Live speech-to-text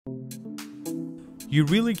You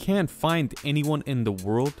really can't find anyone in the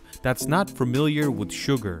world that's not familiar with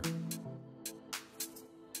sugar.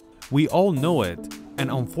 We all know it, and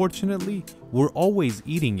unfortunately, we're always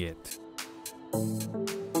eating it.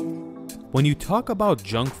 When you talk about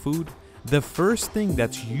junk food, the first thing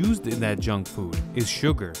that's used in that junk food is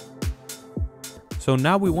sugar. So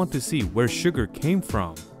now we want to see where sugar came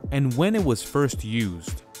from and when it was first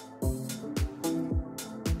used.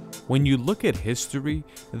 When you look at history,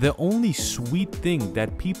 the only sweet thing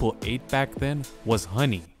that people ate back then was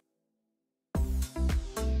honey.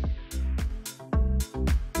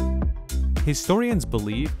 Historians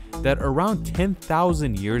believe that around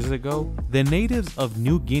 10,000 years ago, the natives of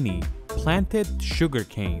New Guinea planted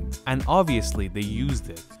sugarcane, and obviously they used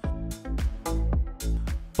it.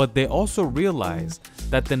 But they also realized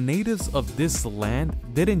that the natives of this land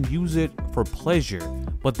didn't use it for pleasure,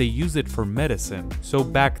 but they used it for medicine. So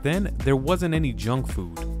back then, there wasn't any junk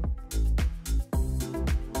food.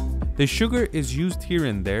 The sugar is used here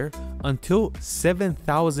and there until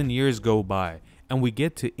 7,000 years go by, and we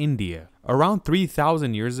get to India. Around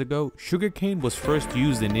 3,000 years ago, sugarcane was first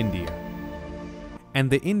used in India. And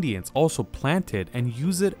the Indians also planted and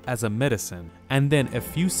used it as a medicine. And then a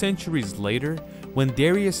few centuries later, when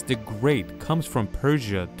Darius the Great comes from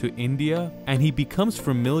Persia to India and he becomes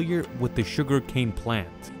familiar with the sugarcane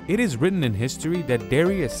plant, it is written in history that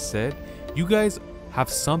Darius said, "You guys have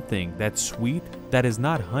something that's sweet that is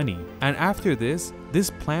not honey." And after this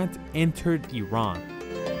plant entered Iran.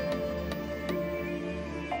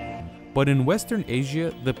 But in Western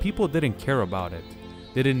Asia, the people didn't care about it.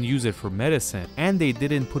 They didn't use it for medicine, and they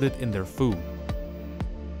didn't put it in their food.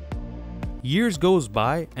 Years goes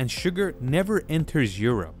by and sugar never enters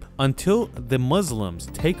Europe until the Muslims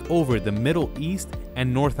take over the Middle East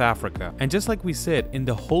and North Africa. And just like we said in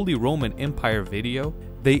the Holy Roman Empire video,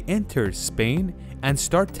 they enter Spain and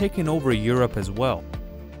start taking over Europe as well.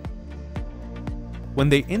 When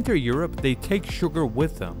they enter Europe, they take sugar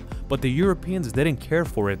with them, but the Europeans didn't care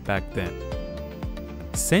for it back then.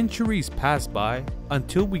 Centuries pass by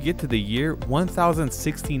until we get to the year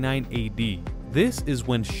 1069 AD. This is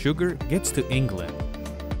when sugar gets to England.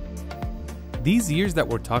 These years that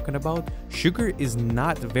we're talking about, sugar is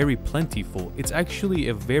not very plentiful. It's actually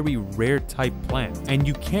a very rare type plant, and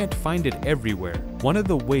you can't find it everywhere. One of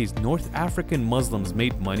the ways North African Muslims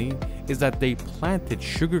made money is that they planted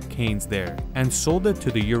sugar canes there and sold it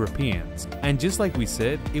to the Europeans. And just like we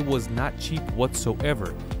said, it was not cheap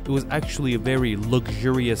whatsoever. It was actually a very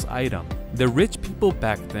luxurious item. The rich people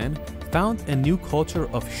back then found a new culture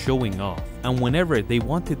of showing off, and whenever they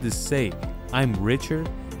wanted to say, "I'm richer,"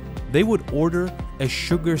 they would order a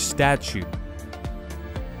sugar statue.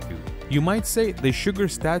 You might say the sugar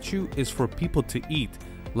statue is for people to eat,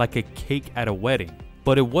 like a cake at a wedding.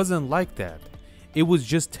 But it wasn't like that. It was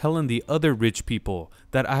just telling the other rich people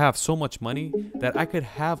that I have so much money that I could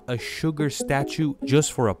have a sugar statue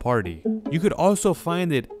just for a party. You could also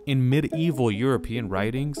find it in medieval European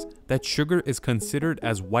writings that sugar is considered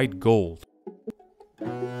as white gold.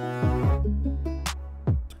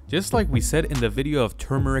 Just like we said in the video of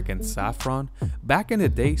turmeric and saffron, back in the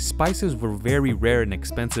day, spices were very rare and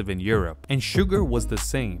expensive in Europe, and sugar was the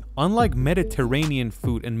same. Unlike Mediterranean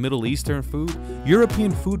food and Middle Eastern food,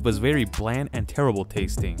 European food was very bland and terrible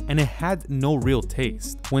tasting, and it had no real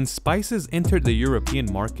taste. When spices entered the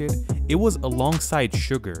European market, it was alongside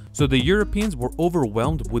sugar, so the Europeans were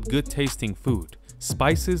overwhelmed with good tasting food,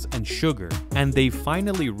 spices and sugar, and they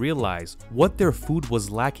finally realized what their food was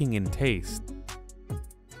lacking in taste.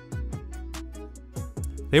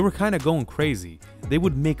 They were kind of going crazy. They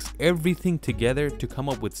would mix everything together to come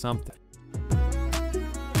up with something.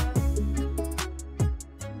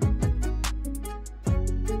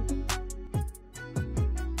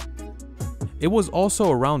 It was also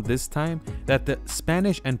around this time that the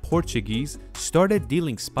Spanish and Portuguese started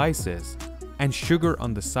dealing spices and sugar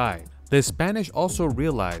on the side. The Spanish also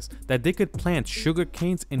realized that they could plant sugar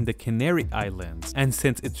canes in the Canary Islands, and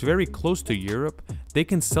since it's very close to Europe, they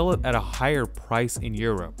can sell it at a higher price in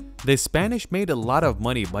Europe. The Spanish made a lot of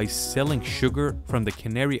money by selling sugar from the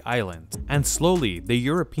Canary Islands, and slowly the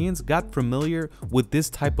Europeans got familiar with this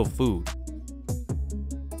type of food.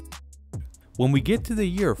 When we get to the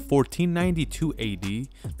year 1492 AD,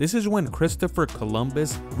 this is when Christopher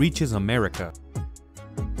Columbus reaches America.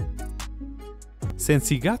 Since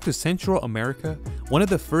he got to Central America, one of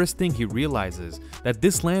the first things he realizes that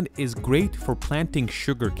this land is great for planting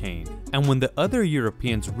sugarcane. And when the other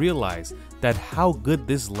Europeans realized that how good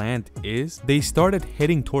this land is, they started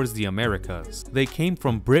heading towards the Americas. They came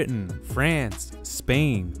from Britain, France,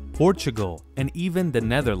 Spain, Portugal, and even the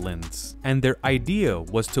Netherlands. And their idea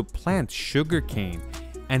was to plant sugarcane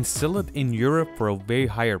and sell it in Europe for a very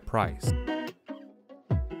higher price.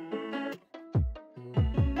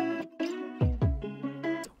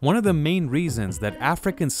 One of the main reasons that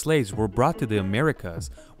African slaves were brought to the Americas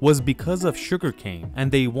was because of sugarcane, and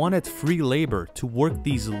they wanted free labor to work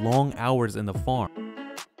these long hours in the farm.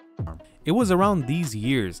 It was around these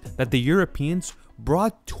years that the Europeans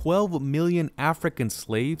brought 12 million African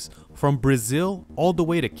slaves from Brazil all the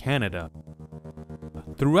way to Canada.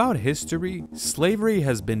 Throughout history, slavery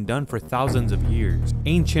has been done for thousands of years.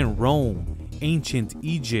 Ancient Rome, ancient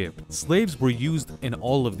Egypt, slaves were used in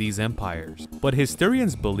all of these empires. But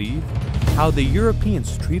historians believe how the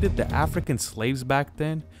Europeans treated the African slaves back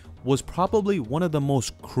then was probably one of the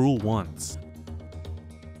most cruel ones.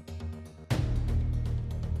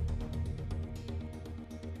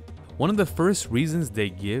 One of the first reasons they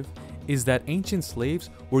give is that ancient slaves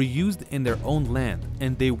were used in their own land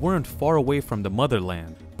and they weren't far away from the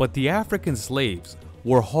motherland. But the African slaves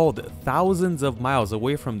were hauled thousands of miles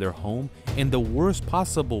away from their home in the worst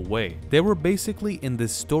possible way. They were basically in the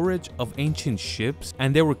storage of ancient ships,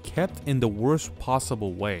 and they were kept in the worst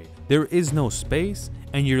possible way. There is no space,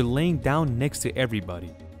 and you're laying down next to everybody.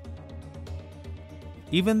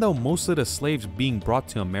 Even though most of the slaves being brought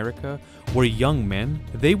to America were young men,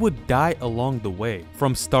 they would die along the way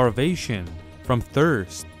from starvation, from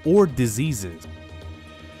thirst, or diseases.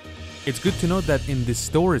 It's good to know that in the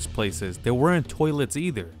storage places, there weren't toilets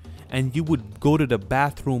either, and you would go to the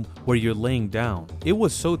bathroom where you're laying down. It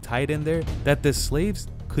was so tight in there that the slaves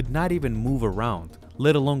could not even move around,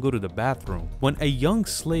 let alone go to the bathroom. When a young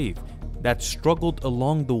slave that struggled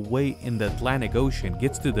along the way in the Atlantic Ocean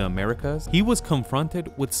gets to the Americas, he was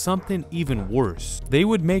confronted with something even worse. They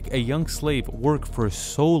would make a young slave work for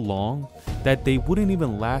so long that they wouldn't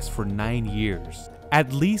even last for 9 years.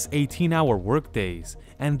 At least 18-hour workdays,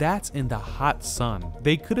 and that's in the hot sun.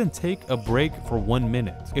 They couldn't take a break for 1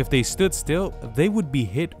 minute. If they stood still, they would be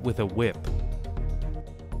hit with a whip.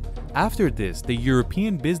 After this, the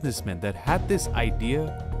European businessmen that had this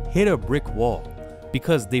idea hit a brick wall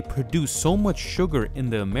because they produced so much sugar in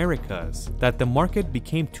the Americas that the market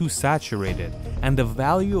became too saturated and the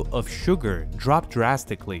value of sugar dropped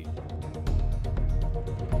drastically.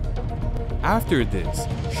 After this,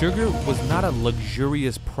 sugar was not a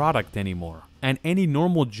luxurious product anymore, and any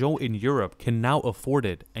normal Joe in Europe can now afford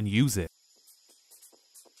it and use it.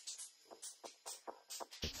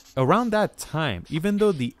 Around that time, even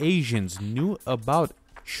though the Asians knew about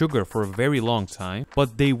sugar for a very long time,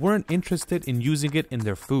 but they weren't interested in using it in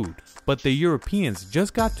their food. But the Europeans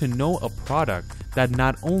just got to know a product that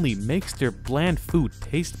not only makes their bland food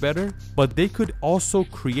taste better, but they could also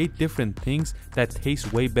create different things that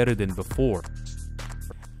taste way better than before.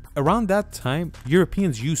 Around that time,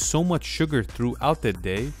 Europeans used so much sugar throughout the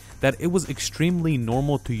day that it was extremely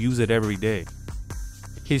normal to use it every day.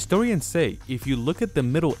 Historians say if you look at the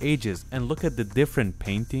Middle Ages and look at the different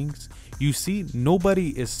paintings, you see nobody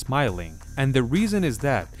is smiling, and the reason is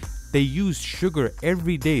that they used sugar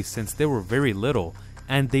every day since they were very little,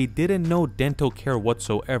 and they didn't know dental care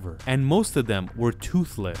whatsoever, and most of them were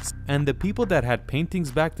toothless. And the people that had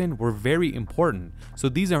paintings back then were very important, so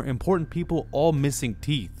these are important people all missing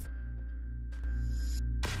teeth.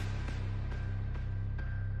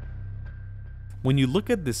 When you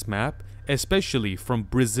look at this map, especially from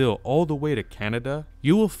Brazil all the way to Canada,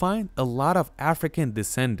 you will find a lot of African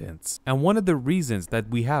descendants. And one of the reasons that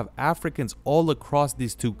we have Africans all across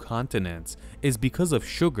these two continents is because of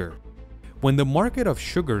sugar. When the market of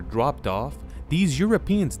sugar dropped off, these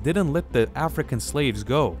Europeans didn't let the African slaves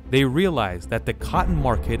go. They realized that the cotton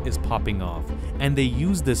market is popping off, and they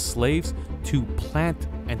used the slaves to plant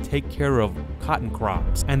and take care of cotton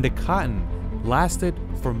crops. And the cotton lasted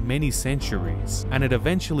for many centuries, and it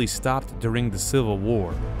eventually stopped during the Civil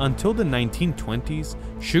War. Until the 1920s,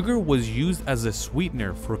 sugar was used as a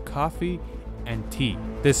sweetener for coffee and tea.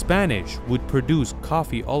 The Spanish would produce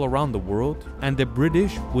coffee all around the world, and the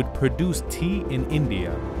British would produce tea in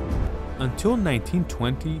India. Until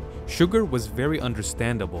 1920, sugar was very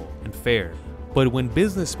understandable and fair. But when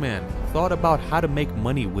businessmen thought about how to make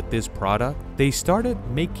money with this product, they started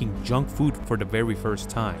making junk food for the very first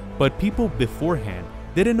time. But people beforehand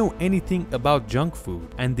didn't know anything about junk food,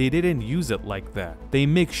 and they didn't use it like that. They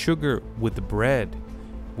mix sugar with bread,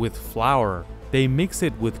 with flour, they mix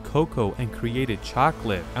it with cocoa and created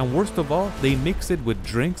chocolate, and worst of all, they mix it with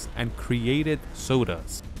drinks and created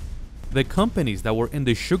sodas. The companies that were in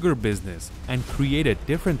the sugar business and created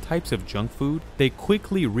different types of junk food, they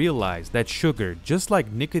quickly realized that sugar, just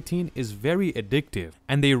like nicotine, is very addictive,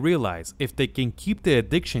 and they realized if they can keep the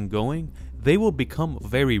addiction going, they will become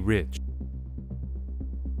very rich.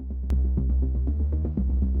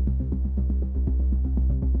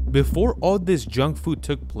 Before all this junk food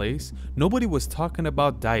took place, nobody was talking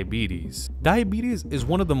about diabetes. Diabetes is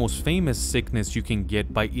one of the most famous sickness you can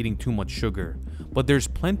get by eating too much sugar, but there's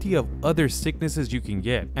plenty of other sicknesses you can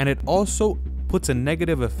get, and it also puts a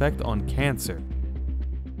negative effect on cancer.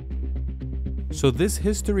 So this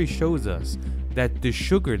history shows us that the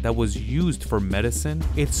sugar that was used for medicine,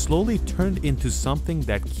 it slowly turned into something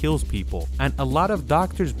that kills people, and a lot of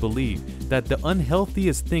doctors believe that the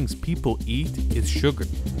unhealthiest things people eat is sugar.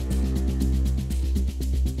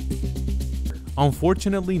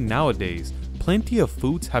 Unfortunately, nowadays, plenty of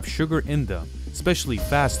foods have sugar in them, especially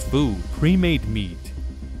fast food, pre-made meat.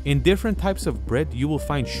 In different types of bread, you will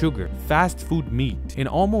find sugar, fast food meat. In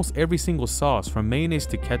almost every single sauce, from mayonnaise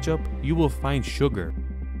to ketchup, you will find sugar.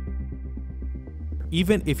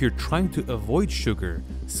 Even if you're trying to avoid sugar,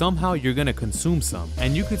 somehow you're gonna consume some,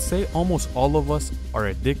 and you could say almost all of us are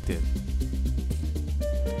addicted.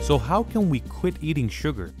 So how can we quit eating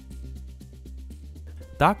sugar?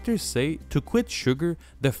 Doctors say to quit sugar,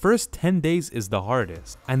 the first 10 days is the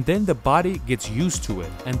hardest, and then the body gets used to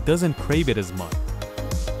it and doesn't crave it as much.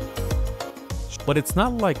 But it's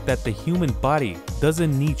not like that the human body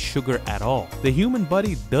doesn't need sugar at all. The human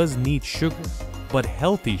body does need sugar, but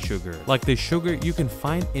healthy sugar, like the sugar you can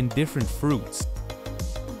find in different fruits.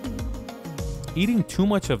 Eating too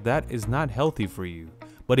much of that is not healthy for you,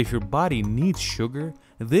 but if your body needs sugar,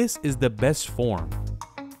 this is the best form.